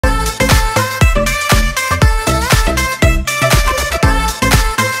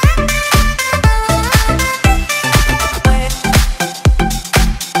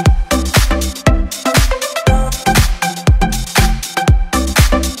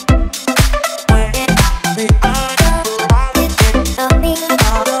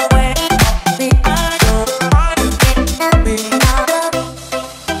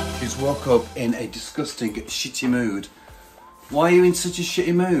disgusting, shitty mood. Why are you in such a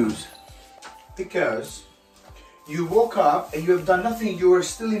shitty mood? Because you woke up and you have done nothing. You are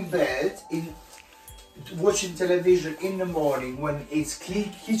still in bed, watching television in the morning when it's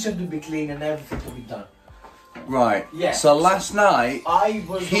clean, kitchen to be clean and everything to be done. Right. Yeah. So last night, he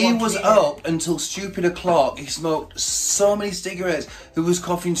was cleaning. up until stupid o'clock. He smoked so many cigarettes. He was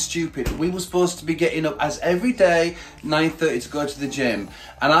coughing stupid. We were supposed to be getting up as every day, 9:30 to go to the gym.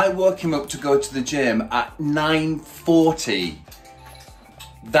 And I woke him up to go to the gym at 9:40.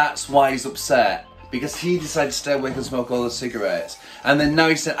 That's why he's upset. Because he decided to stay awake and smoke all the cigarettes. And then now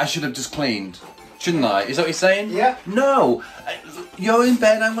he said, I should have just cleaned. Shouldn't I? Is that what you're saying? Yeah. No. You're in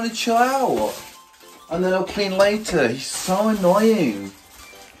bed, I'm going to chill out. And then I'll clean later. He's so annoying.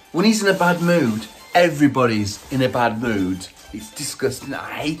 When he's in a bad mood, everybody's in a bad mood. It's disgusting.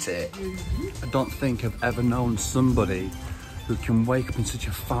 I hate it. I don't think I've ever known somebody who can wake up in such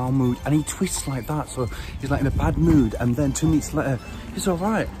a foul mood, and he twists like that. So he's like in a bad mood, and then 2 minutes later, he's all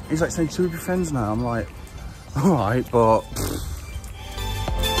right. He's like saying, "So we'll be friends now." I'm like, all right, but.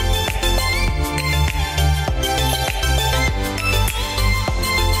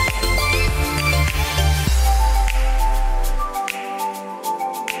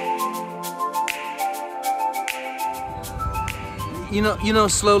 You know,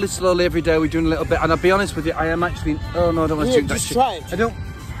 slowly every day we're doing a little bit, and I'll be honest with you, I am actually. Oh no, I don't want to drink that shit. Try it. I don't.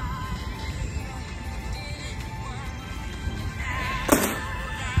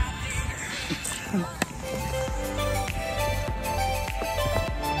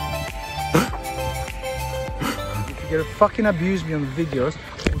 You're gonna fucking abuse me on the videos.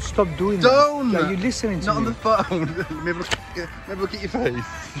 Stop doing Don't! that. Are you listening to Not me? on the phone. maybe look at your face.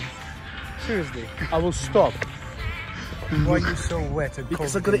 Seriously, I will stop. Why are you so wet and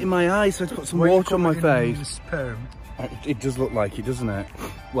Because I cold? got it in my eyes, so I had to put some Why are you water on my covered in face. Sperm. It does look like it, doesn't it?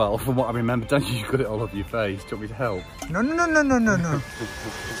 Well, from what I remember, don't you got it all over your face? Do you want me to help? No.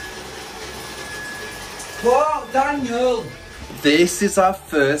 Whoa, Daniel! This is our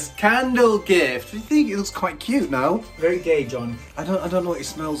first candle gift. Do you think it looks quite cute now? Very gay, John. I don't know what it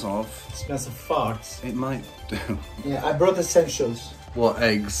smells of. It smells of farts. It might do. Yeah, I brought essentials. What,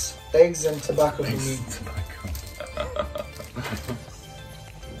 eggs? Eggs and tobacco for me. Eggs and tobacco.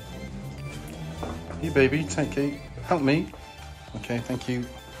 Here, baby, take it. Help me. Okay, thank you.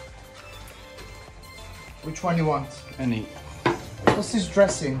 Which one you want? Any. What's this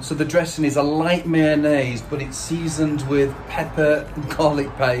dressing? So the dressing is a light mayonnaise, but it's seasoned with pepper and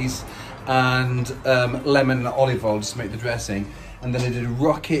garlic paste and lemon and olive oil just to make the dressing. And then I did a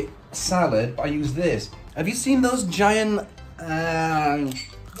rocket salad, but I use this. Have you seen those giant...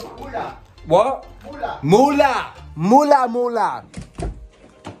 Mula. What? Mula. Mula! Mula, mula!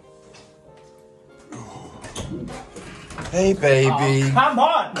 Hey, baby. Oh, come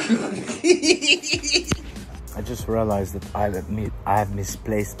on! I just realized that I have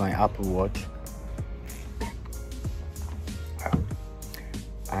misplaced my Apple Watch.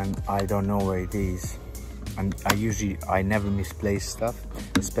 And I don't know where it is. And I never misplace stuff,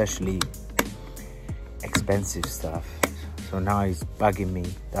 especially expensive stuff. So now it's bugging me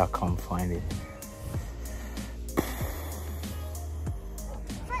that I can't find it.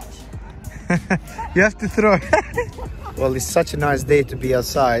 You have to throw it. Well, it's such a nice day to be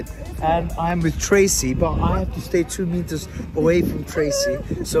outside, and I'm with Tracy, but I have to stay 2 meters away from Tracy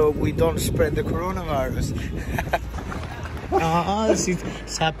so we don't spread the coronavirus. See,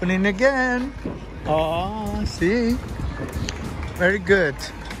 it's happening again. Oh, see? Very good.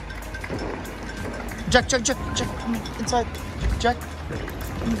 Jack, come inside. Jack.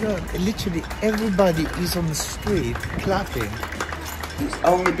 Look, literally everybody is on the street clapping. It's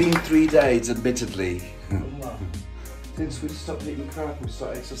only been 3 days, admittedly. Since we stopped eating crap and we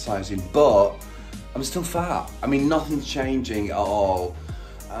started exercising, but I'm still fat. I mean, nothing's changing at all.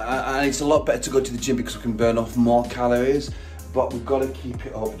 And it's a lot better to go to the gym because we can burn off more calories, but we've got to keep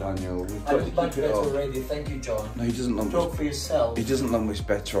it up, Daniel. We've got to keep it up. already, thank you, John. No, he doesn't look Talk much, for yourself. he doesn't look much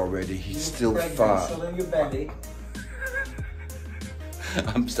better already. He's still Pregnant, fat. still in your belly.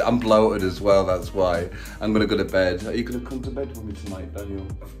 I'm bloated as well, that's why. I'm going to go to bed. Are you going to come to bed with me tonight, Daniel?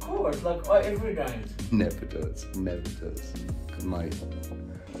 Of course, like every night. Never does, never does. Good night.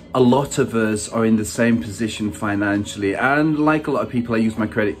 A lot of us are in the same position financially, and like a lot of people, I use my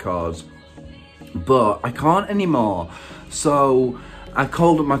credit cards, but I can't anymore. So I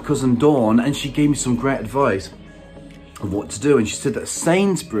called up my cousin Dawn, and she gave me some great advice of what to do. And she said that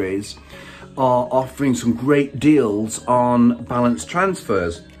Sainsbury's are offering some great deals on balance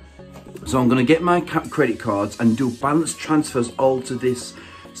transfers. So I'm going to get my credit cards and do balance transfers all to this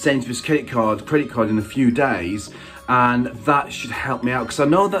Sainsbury's credit card in a few days, and that should help me out, because I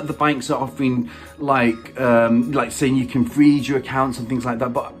know that the banks are offering like saying you can freeze your accounts and things like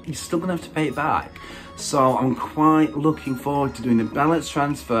that, but you're still gonna have to pay it back. So I'm quite looking forward to doing the balance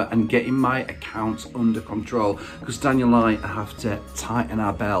transfer and getting my accounts under control, because Daniel and I have to tighten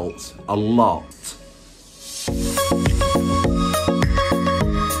our belts a lot.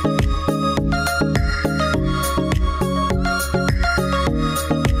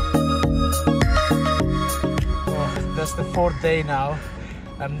 That's the 4th day now,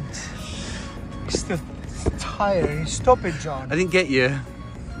 and he's still tired. Stop it, John. I didn't get you.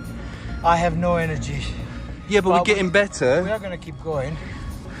 I have no energy. Yeah, but we're getting better. We are gonna keep going.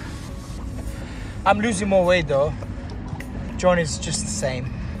 I'm losing more weight though. John is just the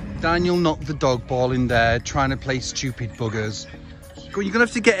same. Daniel knocked the dog ball in there, trying to play stupid buggers. You're gonna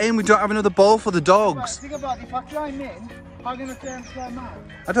have to get in. We don't have another ball for the dogs. Think about if I climb in, how am I gonna climb out?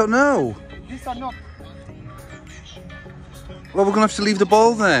 I don't know. These are not. Well, we're gonna have to leave the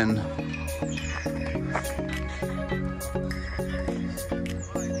ball then.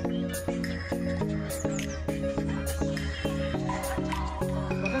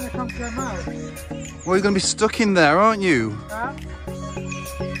 But then I can't climb out. Well, you're gonna be stuck in there, aren't you? Huh?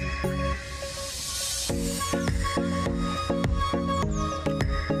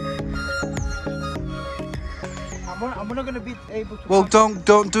 I'm not gonna be able to. Well, don't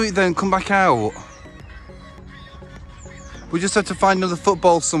do it then. Come back out. We just have to find another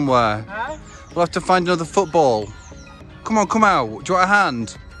football somewhere. Huh? We'll have to find another football. Come on, come out. Do you want a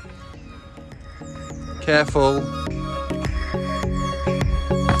hand? Careful.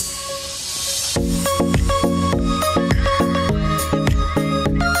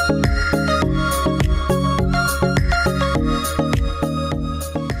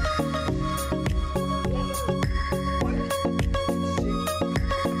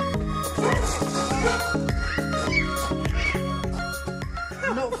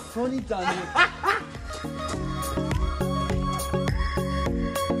 Not funny, Daniel.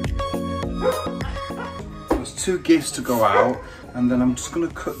 There's 2 gifts to go out, and then I'm just going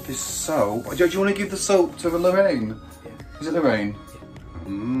to cut this soap. Do you want to give the soap to Lorraine? Yeah. Is it Lorraine? Yeah.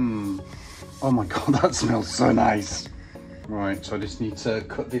 Mmm. Oh my god, that smells so nice. Right, so I just need to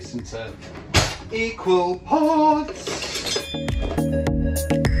cut this into equal parts.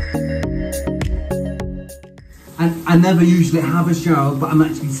 And I never usually have a shower, but I'm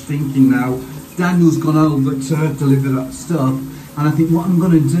actually stinking now. Daniel's gone over to deliver that stuff, and I think what I'm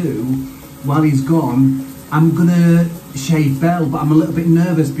gonna do while he's gone, I'm gonna shave Belle, but I'm a little bit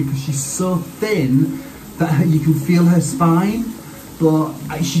nervous because she's so thin that you can feel her spine, but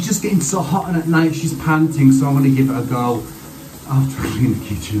she's just getting so hot, and at night she's panting, so I'm gonna give it a go after I clean the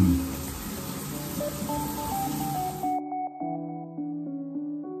kitchen.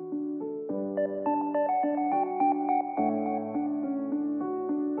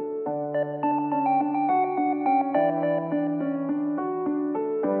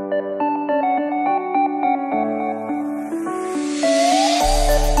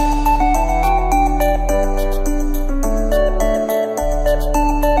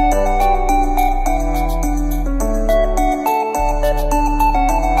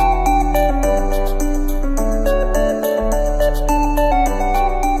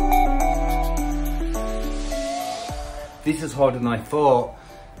 This is harder than I thought,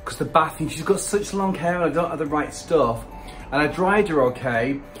 because the bathing, she's got such long hair and I don't have the right stuff. And I dried her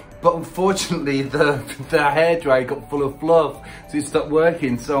okay, but unfortunately the hair dryer got full of fluff, so it stopped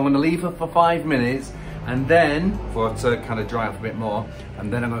working. So I'm gonna leave her for 5 minutes, and then, for her to kind of dry up a bit more,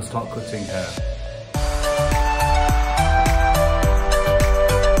 and then I'm gonna start cutting her.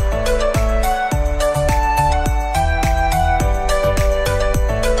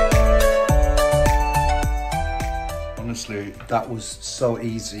 Honestly, that was so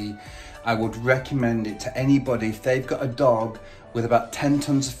easy. I would recommend it to anybody. If they've got a dog with about 10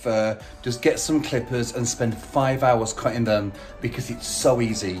 tons of fur, just get some clippers and spend 5 hours cutting them, because it's so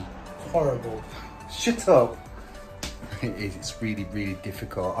easy. Horrible. Shut up. It is, it's really, really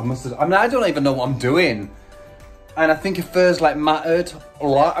difficult. I mean, I don't even know what I'm doing. And I think her fur's like mattered a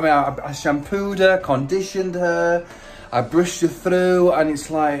lot. I mean, I shampooed her, conditioned her, I brushed her through, and it's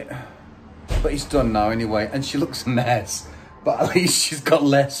like, but it's done now anyway, and she looks a mess, but at least she's got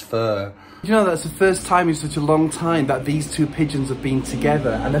less fur. You know, that's the first time in such a long time that these 2 pigeons have been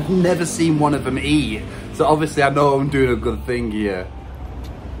together, and I've never seen one of them eat. So obviously I know I'm doing a good thing here.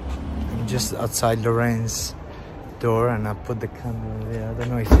 I'm just outside Lorraine's door, and I put the camera there. I don't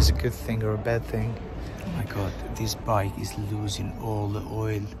know if it's a good thing or a bad thing. Oh my god, this bike is losing all the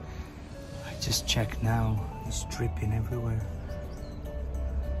oil. I just checked now, it's dripping everywhere.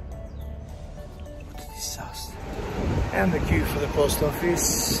 What a disaster. And the queue for the post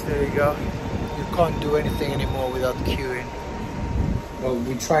office. There you go. You can't do anything anymore without queuing. Well,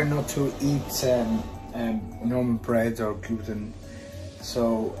 we try not to eat normal bread or gluten.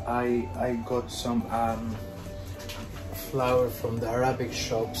 So I got some flour from the Arabic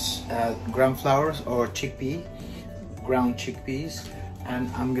shops, ground flours or chickpea, ground chickpeas,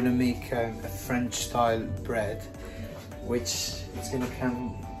 and I'm gonna make a French style bread, which is gonna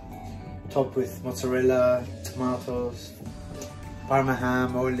come topped with mozzarella, tomatoes, parma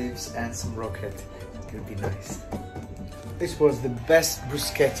ham, olives, and some rocket. It's gonna be nice. This was the best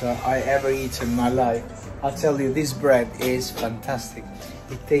bruschetta I ever eaten in my life. I'll tell you, this bread is fantastic.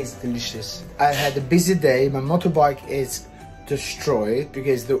 It tastes delicious. I had a busy day. My motorbike is destroyed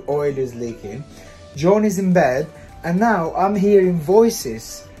because the oil is leaking. John is in bed, and now I'm hearing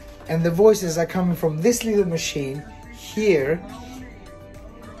voices, and the voices are coming from this little machine here.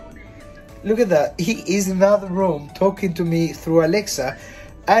 Look at that. He is in the other room talking to me through Alexa,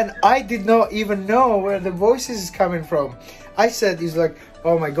 and I did not even know where the voices is coming from. I said, he's like,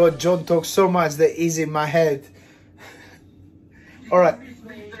 oh my God, John talks so much that he's in my head. All right.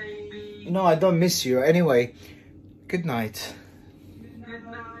 No, I don't miss you. Anyway, good night.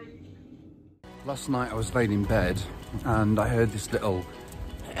 Last night I was laying in bed and I heard this little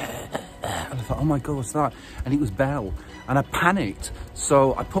and I thought, oh my God, what's that? And it was Belle. And I panicked.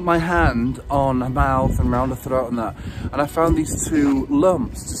 So I put my hand on her mouth and around her throat and that. And I found these two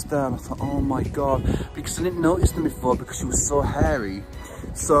lumps just there. And I thought, oh my God. Because I didn't notice them before because she was so hairy.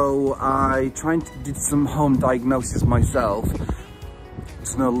 So I did some home diagnosis myself.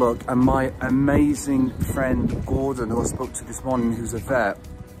 Just no look. And my amazing friend, Gordon, who I spoke to this morning, who's a vet,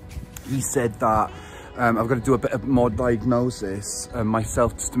 he said that I've got to do a bit of more diagnosis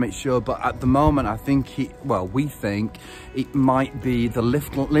myself just to make sure, but at the moment I think we think it might be the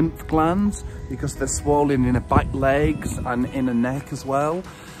lymph glands because they're swollen in her back legs and in her neck as well.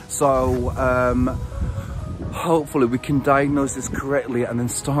 So hopefully we can diagnose this correctly and then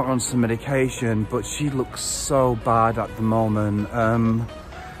start on some medication, but she looks so bad at the moment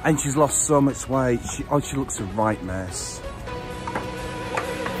and she's lost so much weight. She looks a right mess.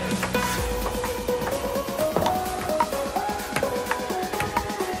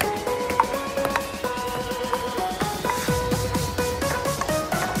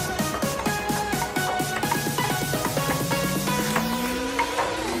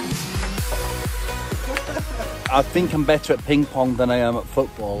 I think I'm better at ping pong than I am at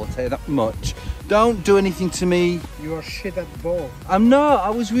football, I'll tell you that much. Don't do anything to me. You are shit at ball. I'm not, I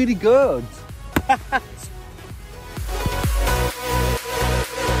was really good.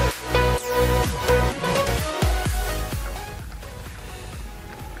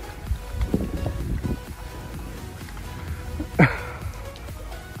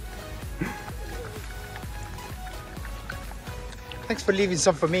 Thanks for leaving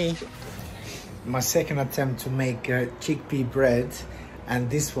some for me. My second attempt to make chickpea bread, and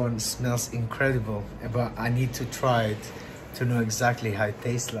this one smells incredible, but I need to try it to know exactly how it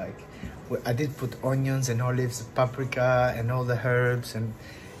tastes like. I did put onions and olives, paprika and all the herbs, and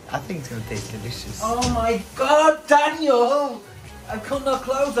I think it's gonna taste delicious. Oh my God, Daniel! I cut no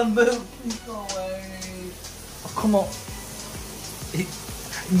clothes and move. Please go away. Oh, come on.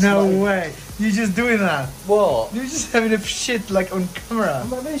 No way. You're just doing that. What? You're just having a shit like on camera. I'm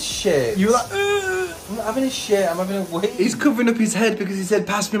having a shit. You're like, I'm not having a shit, I'm having a wee. He's covering up his head because he said,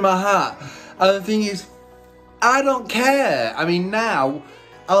 pass me my hat. And the thing is, I don't care. I mean, now,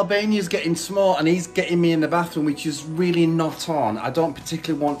 Albanian's getting small and he's getting me in the bathroom, which is really not on. I don't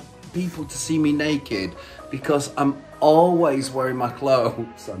particularly want people to see me naked because I'm always wearing my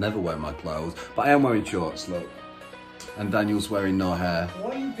clothes. I never wear my clothes, but I am wearing shorts, look. And Daniel's wearing no hair.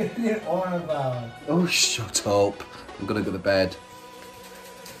 what are you getting it on about? Oh, shut up. I'm gonna go to bed.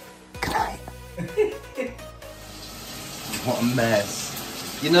 Good night. What a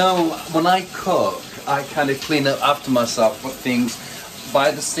mess. You know, when I cook, I kind of clean up after myself, put things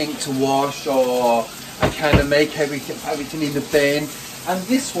by the sink to wash, or I kind of make everything in the bin. And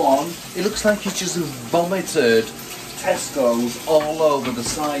this one, it looks like it's just vomited Tesco's all over the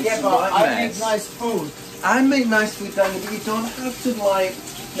sides. Yeah, but I make nice food. I make nice food, Daniel, but you don't have to, like,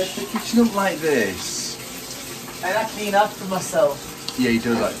 mess the kitchen up like this. And I clean after myself. Yeah, he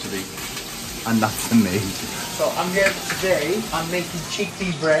does actually. And that's to me. So I'm making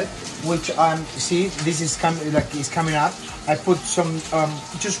chickpea bread, which see, this is coming up. I put some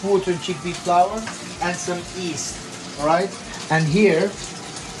just water and chickpea flour and some yeast, all right? And here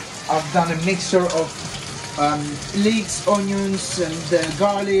I've done a mixture of leeks, onions, and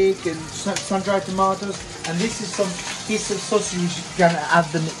garlic, and sun-dried tomatoes. And this is some pieces of sausage, you're gonna add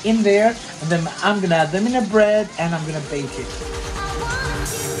them in there, and then I'm gonna add them in a bread, and I'm gonna bake it.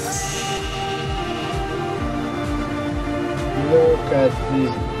 Look at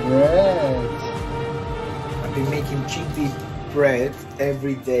this bread. I've been making chickpea bread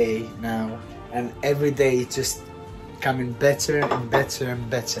every day now, and every day it's just coming better and better and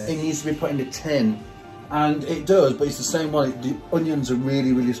better. It needs to be put in a tin, and it does, but it's the same one. The onions are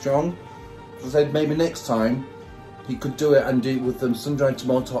really, really strong. So I said maybe next time you could do it and do it with sun-dried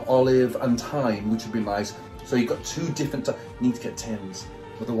tomato, olive and thyme, which would be nice. So you've got two different you need to get tins,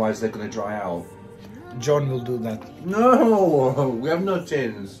 otherwise they're going to dry out. John will do that. No, we have no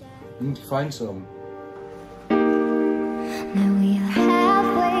tins. We need to find some.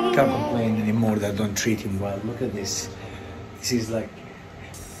 Can't complain anymore that I don't treat him well. Look at this. This is like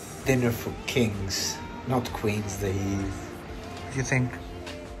dinner for kings, not queens that he is. What do you think?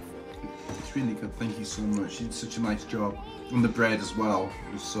 It's really good, thank you so much. You did such a nice job. And the bread as well,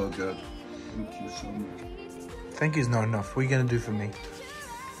 it was so good. Thank you so much. Thank you is not enough. What are you gonna do for me?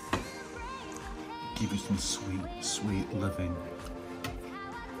 Give you some sweet, sweet living.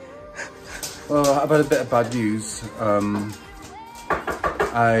 Well, I've had a bit of bad news.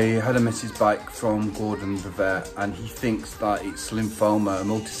 I had a message back from Gordon the vet, and he thinks that it's lymphoma, a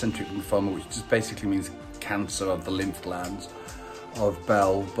multicentric lymphoma, which just basically means cancer of the lymph glands of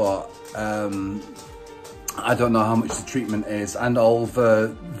Belle, but I don't know how much the treatment is, and all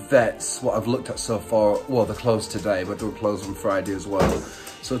the vets, what I've looked at so far, well, they're closed today, but they were closed on Friday as well.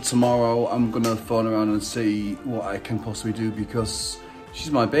 So tomorrow I'm gonna phone around and see what I can possibly do, because she's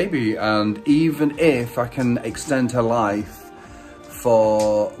my baby, and even if I can extend her life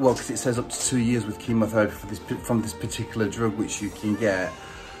for, well, because it says up to 2 years with chemotherapy for this, from this particular drug which you can get,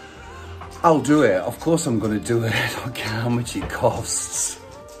 I'll do it. Of course I'm going to do it. I don't care how much it costs.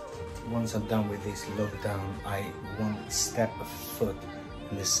 Once I'm done with this lockdown, I won't step a foot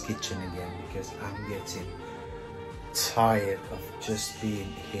in this kitchen again, because I'm getting tired of just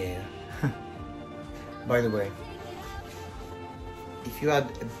being here. By the way, if you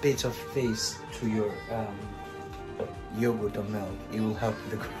add a bit of this to your yogurt or milk, it will help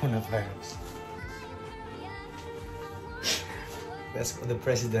with the coronavirus. That's what the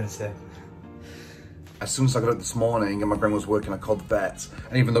president said. As soon as I got up this morning and my brain was working, I called the vet,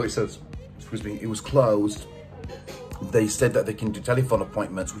 and even though it says, excuse me, it was closed, they said that they can do telephone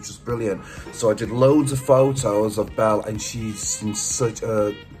appointments, which was brilliant. So I did loads of photos of Belle, and she's in such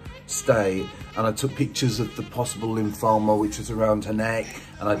a state, and I took pictures of the possible lymphoma which was around her neck,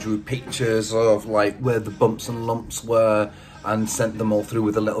 and I drew pictures of like where the bumps and lumps were, and sent them all through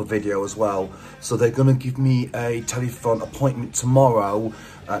with a little video as well. So they're gonna give me a telephone appointment tomorrow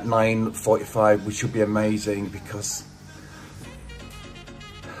at 9:45, which will be amazing, because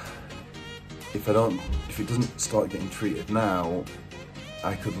if it doesn't start getting treated now,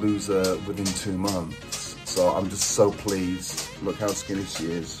 I could lose her within 2 months. So I'm just so pleased. Look how skinny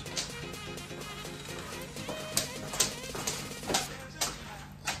she is.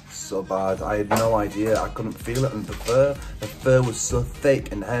 So bad. I had no idea. I couldn't feel it, and the fur was so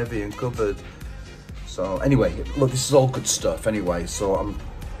thick and heavy and covered. So anyway, look, this is all good stuff anyway, so I'm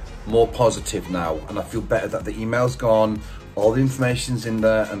more positive now, and I feel better that the email's gone, all the information's in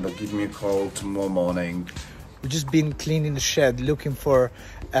there, and they'll give me a call tomorrow morning. We've just been cleaning the shed looking for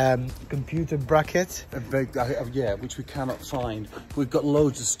computer bracket. Yeah, which we cannot find. We've got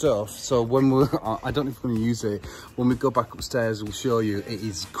loads of stuff, so when I don't know if we're going to use it. When we go back upstairs, we'll show you. It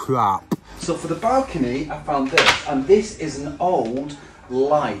is crap. So for the balcony, I found this, and this is an old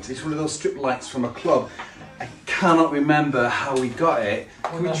light. It's one of those strip lights from a club. I cannot remember how we got it.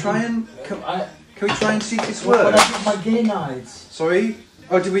 Can we try and see if this works? I did my gay nights. Sorry?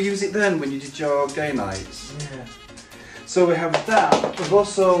 Oh, did we use it then when you did your gay nights? Yeah. So we have that. We've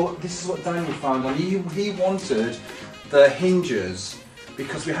also, this is what Daniel found, and he wanted the hinges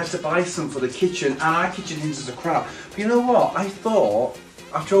because we had to buy some for the kitchen, and our kitchen hinges are crap. But you know what? I thought,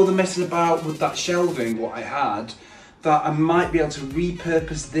 after all the messing about with that shelving, what I had, that I might be able to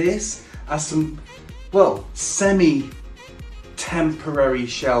repurpose this as some, well, semi-temporary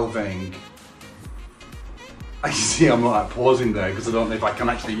shelving. I see I'm like pausing there because I don't know if I can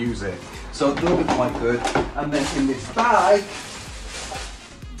actually use it. So that'll be quite good. And then in this bag,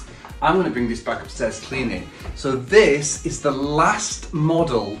 I'm going to bring this back upstairs, clean it. So this is the last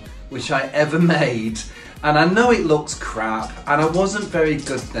model which I ever made. And I know it looks crap, and I wasn't very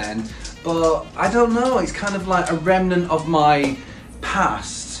good then, but I don't know, it's kind of like a remnant of my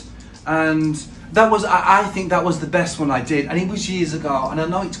past. And that was, I think that was the best one I did, and it was years ago, and I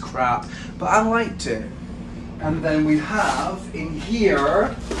know it's crap, but I liked it. And then we have in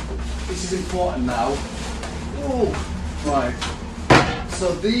here, this is important now, Oh, right.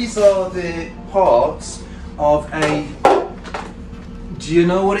 So these are the parts of a... Do you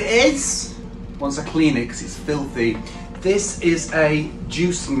know what it is? Once I clean it, because it's filthy. This is a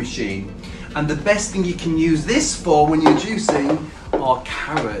juicing machine. And the best thing you can use this for when you're juicing are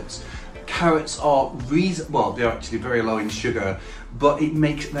carrots. Carrots are well, they're actually very low in sugar, but it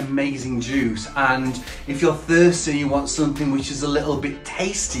makes an amazing juice. And if you're thirsty and you want something which is a little bit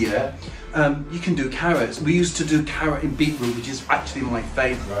tastier, you can do carrots. We used to do carrot and beetroot, which is actually my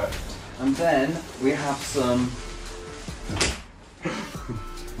favourite. And then we have some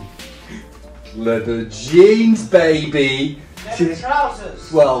leather jeans, baby. Leather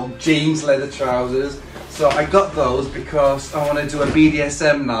trousers. Well, jeans, leather trousers. So I got those because I want to do a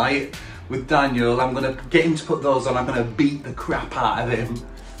BDSM night with Daniel. I'm going to get him to put those on. I'm going to beat the crap out of him.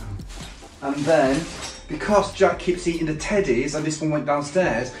 And then, because Jack keeps eating the teddies, and this one went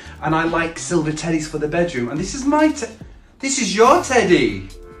downstairs, and I like silver teddies for the bedroom, and this is this is your teddy.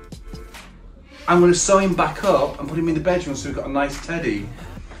 I'm going to sew him back up and put him in the bedroom so we've got a nice teddy.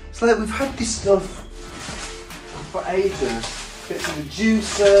 It's like we've had this stuff for ages. Bits of a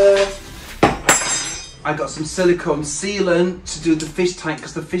juicer. I got some silicone sealant to do the fish tank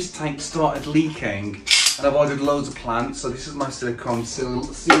because the fish tank started leaking, and I've ordered loads of plants, so this is my silicone sealer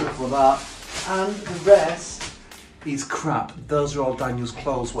for that. And the rest is crap. Those are all Daniel's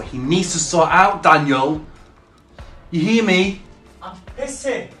clothes. What he needs to sort out, Daniel. You hear me? I'm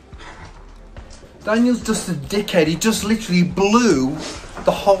pissing. Daniel's just a dickhead. He just literally blew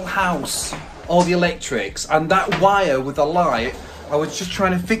the whole house, all the electrics, and that wire with the light. I was just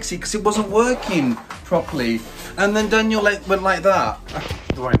trying to fix it because it wasn't working properly. And then Daniel went like that.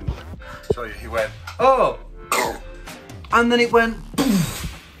 Show you, he went, oh! And then it went, poof.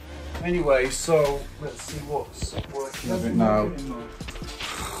 Anyway, so let's see what's working of it now.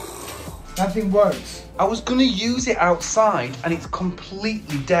 Nothing works. I was gonna use it outside and it's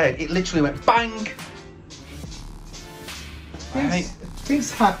completely dead. It literally went bang.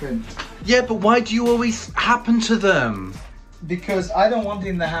 Things happen. Yeah, but why do you always happen to them? Because I don't want it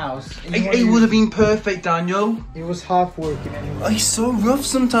in the house. It would have been perfect, Daniel. It was half working anyway. Oh, he's so rough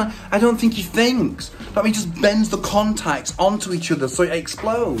sometimes. I don't think he thinks. But he just bends the contacts onto each other so it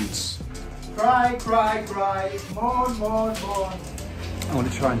explodes. Cry, cry, cry. More, more, more. I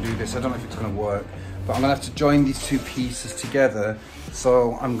want to try and do this. I don't know if it's going to work. But I'm going to have to join these two pieces together.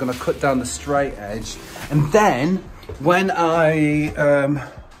 So I'm going to cut down the straight edge. And then when I...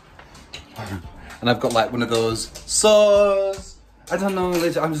 and I've got like one of those saws. I don't know,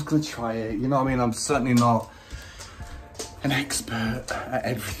 I'm just gonna try it. You know what I mean? I'm certainly not an expert at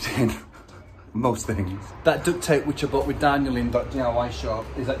everything. Most things. That duct tape which I bought with Daniel in that DIY shop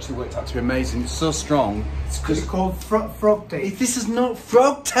is actually worked out to be amazing. It's so strong. It's called frog tape. This is not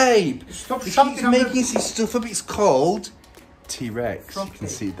frog tape. Stop They keep making this stuff up. It's called T-Rex. You can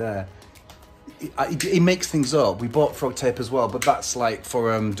see it there. It makes things up. We bought frog tape as well, but that's like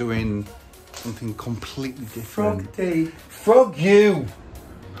for doing something completely different. Frog tape. Frog you!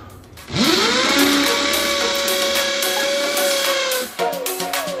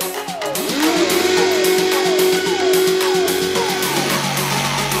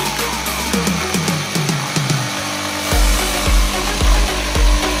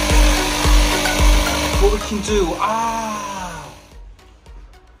 What we can do,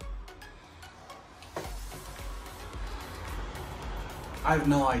 I have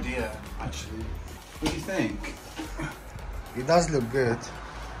no idea, actually. What do you think? It does look good.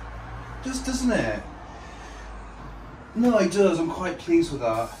 Just doesn't it? No, it does. I'm quite pleased with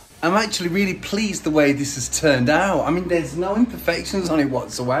that. I'm actually really pleased the way this has turned out. I mean, there's no imperfections on it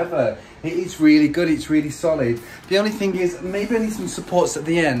whatsoever. It is really good. It's really solid. The only thing is, maybe I need some supports at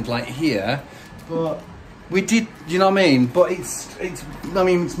the end, like here. But we did, you know what I mean? But I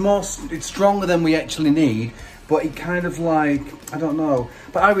mean, it's stronger than we actually need. But it kind of like, I don't know.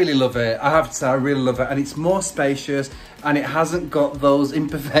 But I really love it. I have to say, I really love it. And it's more spacious and it hasn't got those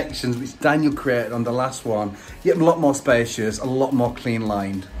imperfections which Daniel created on the last one. Yet a lot more spacious, a lot more clean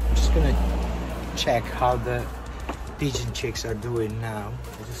lined. I'm just gonna check how the pigeon chicks are doing now.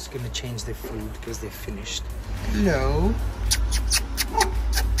 I'm just gonna change their food because they're finished. Hello.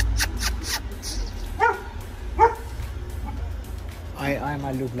 I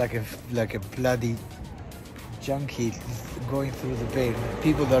might look like a bloody junkie going through the bin.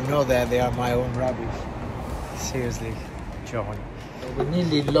 People don't know that they are my own rubbish. Seriously, John. We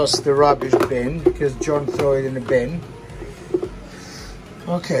nearly lost the rubbish bin because John threw it in the bin.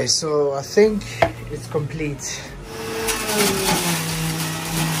 Okay, so I think it's complete.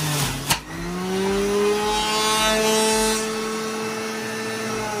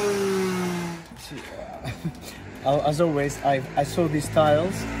 as always, I saw these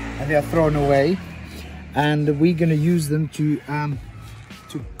tiles and they are thrown away, and we're gonna use them to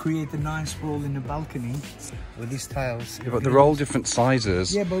create a nice wall in the balcony with these tiles. Yeah, but they're all different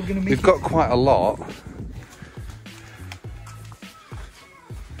sizes. Yeah, but we're gonna make We've got quite a lot.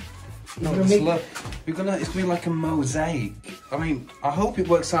 No, it's gonna be like a mosaic. I mean, I hope it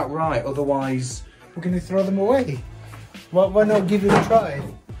works out right, otherwise... We're gonna throw them away. Why not give it a try?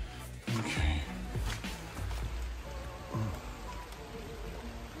 Okay.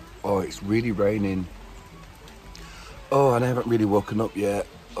 Oh, it's really raining. Oh, and I haven't really woken up yet.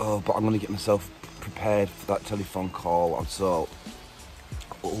 Oh, but I'm gonna get myself prepared for that telephone call. So,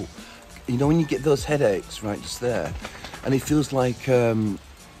 oh, you know when you get those headaches, right, just there, and it feels like one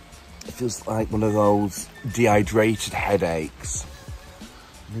of those dehydrated headaches.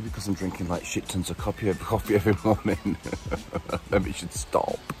 Maybe because I'm drinking like shit tons of coffee every morning. Maybe it should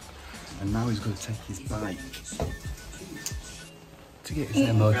stop. And now he's going to take his bike to get his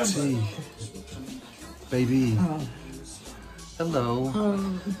MOT. Baby. Oh. Hello.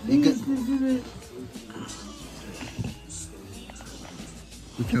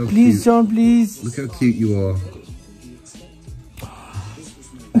 Please, John, please. Look how cute you are.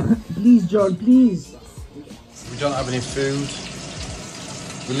 Please, John, please. We don't have any food.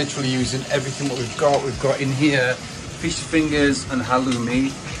 We're literally using everything what we've got. We've got in here fish fingers and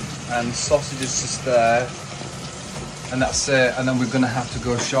halloumi and sausages just there. And that's it. And then we're going to have to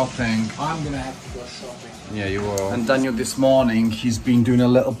go shopping. I'm going to have to go shopping. Yeah, you will. And Daniel this morning, he's been doing a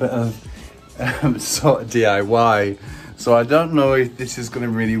little bit of sort of DIY. So I don't know if this is going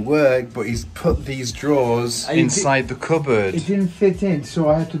to really work, but he's put these drawers inside the cupboard. It didn't fit in, so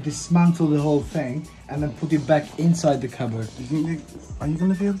I had to dismantle the whole thing and then put it back inside the cupboard. Are you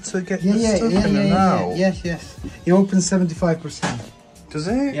going to be able to get the stuff in and out? Yes. It opens 75%. Does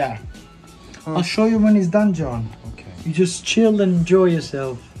it? Yeah. Oh. I'll show you when it's done, John. Okay. You just chill and enjoy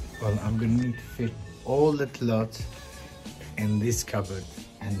yourself. Well, I'm going to need to fit all the clothes in this cupboard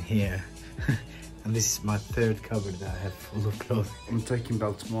and here. And this is my third cupboard that I have full of clothing. I'm taking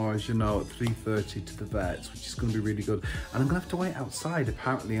Belle tomorrow, as you know, at 3:30 to the vets, which is going to be really good. And I'm going to have to wait outside,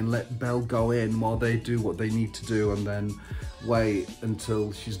 apparently, and let Belle go in while they do what they need to do, and then wait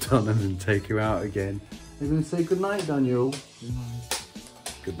until she's done and then take her out again. You're going to say good night, Daniel? Good night.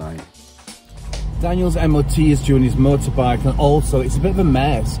 Good night. Daniel's MOT is doing his motorbike, and also it's a bit of a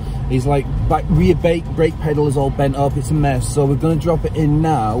mess. He's like rear brake pedal is all bent up, it's a mess. So we're going to drop it in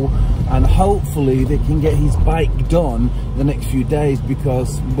now, and hopefully they can get his bike done the next few days,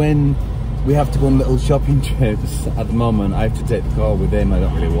 because when we have to go on little shopping trips at the moment, I have to take the car with him. I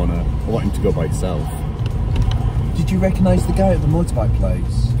don't really want to. I want him to go by himself. Did you recognise the guy at the motorbike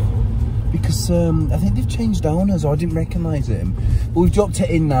place? Because I think they've changed owners, or I didn't recognise him. But we've dropped it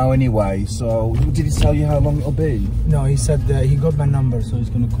in now anyway, so did he tell you how long it'll be? No, he said that he got my number, so he's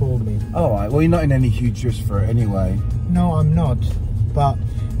going to call me. Alright, well, you're not in any huge rush for it anyway. No, I'm not. But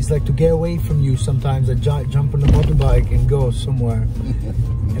it's like to get away from you sometimes. I jump on the motorbike and go somewhere.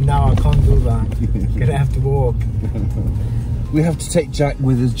 And now I can't do that. Gonna have to walk. We have to take Jack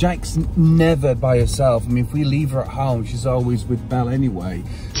with us. Jack's never by herself. I mean, if we leave her at home, she's always with Belle anyway.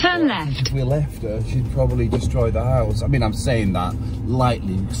 Turn left. If we left her, she'd probably destroy the house. I mean, I'm saying that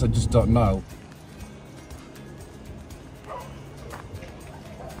lightly because I just don't know.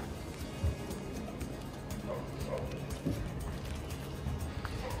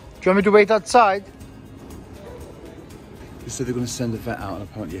 Do you want me to wait outside? They said they're going to send the vet out, and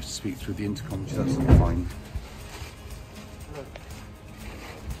apparently you have to speak through the intercom, which is absolutely fine.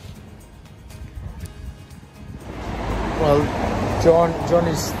 Well, John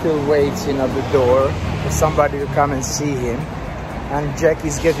is still waiting at the door for somebody to come and see him, and Jack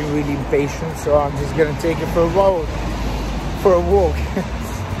is getting really impatient, so I'm just gonna take him for a walk,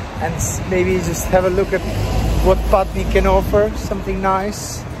 and maybe just have a look at what Putney can offer. Something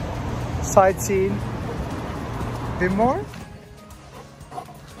nice, sightseeing, a bit more.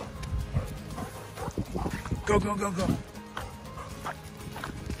 Go, go, go, go.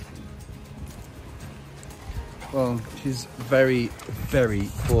 Well, she's very, very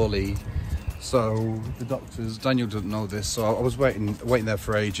poorly. So the doctors, Daniel doesn't know this, so I was waiting there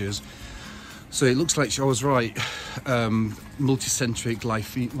for ages. So it looks like I was right. Multicentric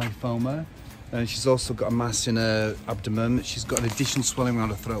lymphoma. And she's also got a mass in her abdomen. She's got an additional swelling around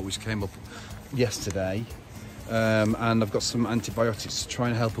her throat, which came up yesterday. And I've got some antibiotics to try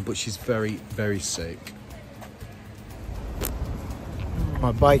and help her, but she's very, very sick.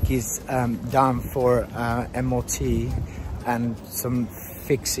 My bike is down for MOT and some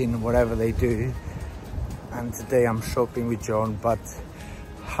fixing, whatever they do. And today I'm shopping with John, but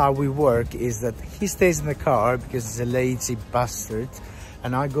how we work is that he stays in the car because he's a lazy bastard,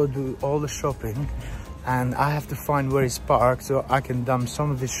 and I go do all the shopping, and I have to find where he's parked so I can dump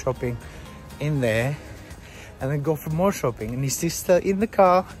some of this shopping in there and then go for more shopping. And he's still in the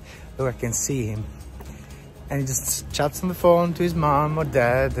car, so I can see him, and he just chats on the phone to his mom or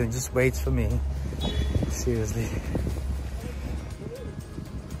dad and just waits for me. Seriously.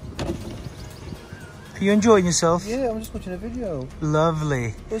 Are you enjoying yourself? Yeah, I'm just watching a video.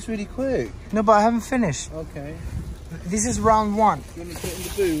 Lovely. That was really quick. No, but I haven't finished. Okay. This is round 1. You want me to get in the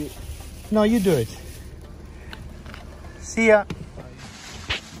boot? No, you do it. See ya.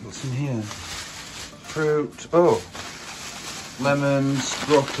 What's in here? Fruit. Oh. Lemons,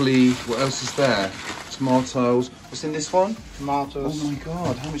 broccoli. What else is there? Tomatoes. What's in this one? Tomatoes. Oh my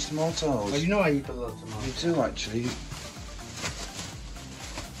god, how much tomatoes? Oh, you know I eat a lot of tomatoes. You do actually.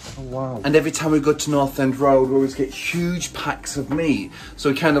 Oh wow. And every time we go to North End Road, we always get huge packs of meat. So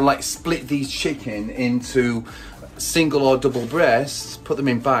we kind of like split these chicken into single or double breasts, put them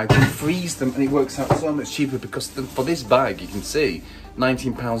in bags and freeze them, and it works out so much cheaper because for this bag, you can see,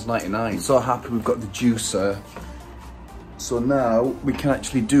 £19.99. So happy we've got the juicer. So now we can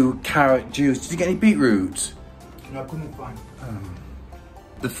actually do carrot juice. Did you get any beetroot? No, I couldn't find.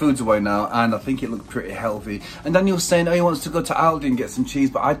 The food's away now, and I think it looked pretty healthy. And Daniel's saying, oh, he wants to go to Aldi and get some cheese,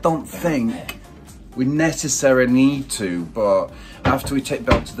 but I don't think we necessarily need to. But after we take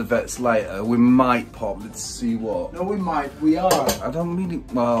Belle to the vets later, we might pop. Let's see what. No, we might. We are. I don't really.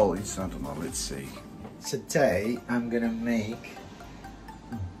 Well, it's, I don't know. Let's see. Today I'm gonna make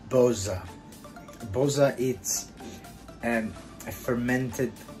boza. Boza, it's a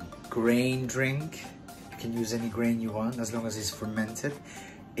fermented grain drink. You can use any grain you want as long as it's fermented.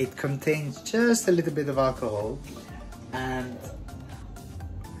 It contains just a little bit of alcohol, and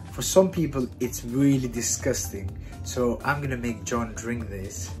for some people it's really disgusting. So I'm gonna make John drink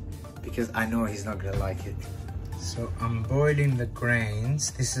this because I know he's not gonna like it. So I'm boiling the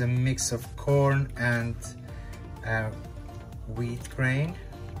grains. This is a mix of corn and wheat grain,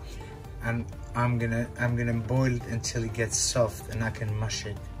 and I'm gonna boil it until it gets soft and I can mush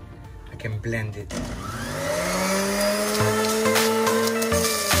it. I can blend it.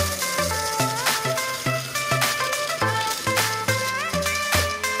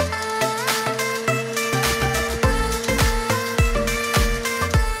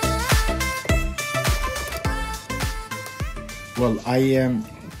 Well, I'm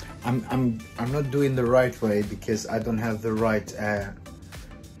not doing the right way because I don't have the right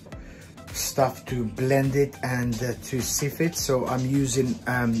stuff to blend it and to sieve it. So I'm using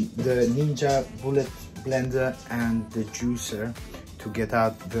the Ninja Bullet blender and the juicer to get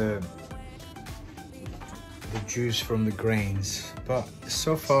out the juice from the grains. But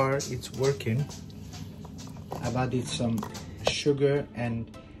so far it's working. I've added some sugar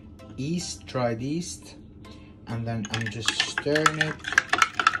and yeast, dried yeast, and then I'm just stirring it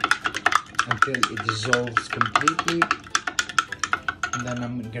until it dissolves completely, and then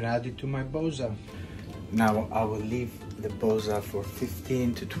I'm gonna add it to my boza. Now I will leave the boza for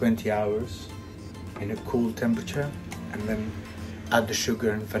 15 to 20 hours in a cool temperature, and then add the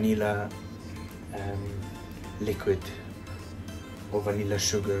sugar and vanilla liquid or vanilla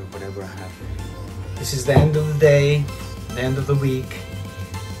sugar, whatever I have. This is the end of the day, the end of the week,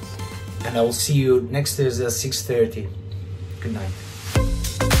 and I will see you next Thursday at 6:30. Good night.